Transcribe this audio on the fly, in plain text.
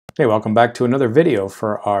Hey, welcome back to another video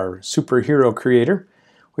for our superhero creator.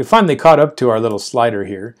 We finally caught up to our little slider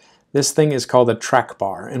here. This thing is called a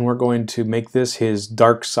trackbar, and we're going to make this his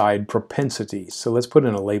dark side propensity. So let's put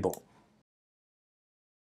in a label.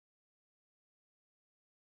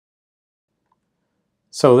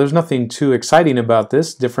 So there's nothing too exciting about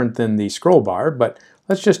this, different than the scroll bar, but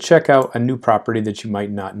let's just check out a new property that you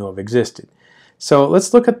might not know have existed. So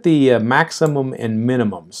let's look at the maximum and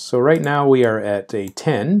minimums. So right now we are at a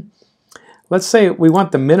 10. Let's say we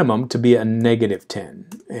want the minimum to be a -10,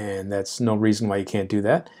 and that's no reason why you can't do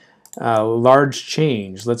that. Large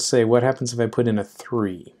change, let's say what happens if I put in a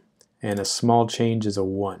 3 and a small change is a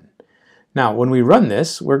 1. Now when we run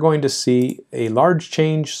this, we're going to see a large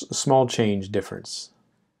change, small change difference.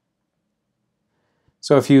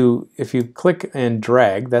 So if you click and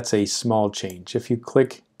drag, that's a small change. If you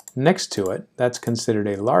click next to it, that's considered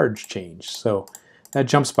a large change. So that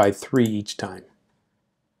jumps by 3 each time.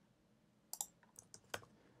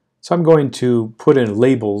 So I'm going to put in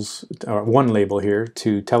labels, or one label here,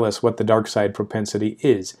 to tell us what the dark side propensity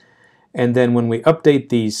is. And then when we update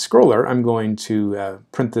the scroller, I'm going to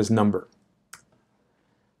print this number.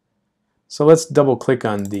 So let's double click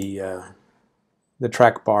on the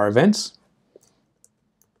trackbar events.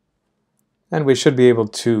 And we should be able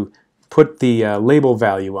to put the label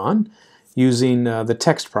value on using the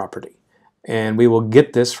text property. And we will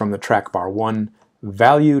get this from the trackbar, one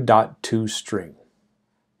value.toString.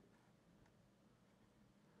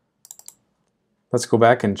 Let's go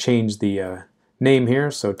back and change the name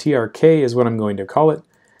here. So TRK is what I'm going to call it,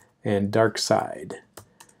 and dark side.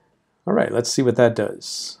 All right, let's see what that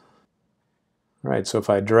does. All right, so if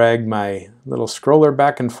I drag my little scroller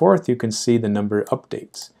back and forth, you can see the number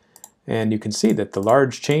updates. And you can see that the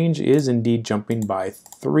large change is indeed jumping by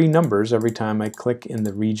 3 numbers every time I click in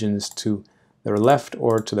the regions to the left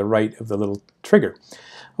or to the right of the little trigger.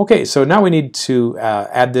 Okay, so now we need to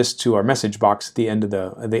add this to our message box at the end of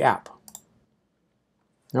the app.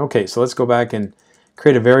 Okay, so let's go back and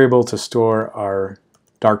create a variable to store our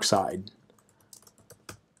dark side.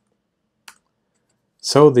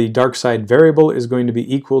 So the dark side variable is going to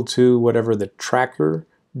be equal to whatever the tracker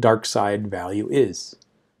dark side value is.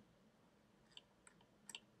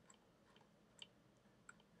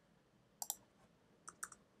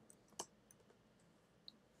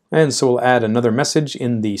 And so we'll add another message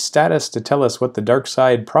in the status to tell us what the dark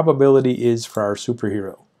side probability is for our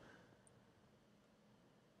superhero.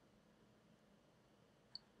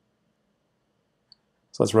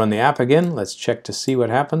 So let's run the app again. Let's check to see what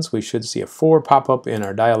happens. We should see a 4 pop up in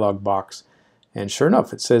our dialog box. And sure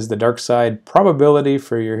enough, it says the dark side probability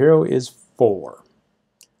for your hero is 4.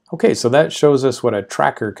 Okay, so that shows us what a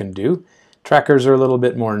tracker can do. Trackers are a little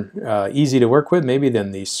bit more easy to work with maybe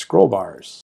than the scroll bars.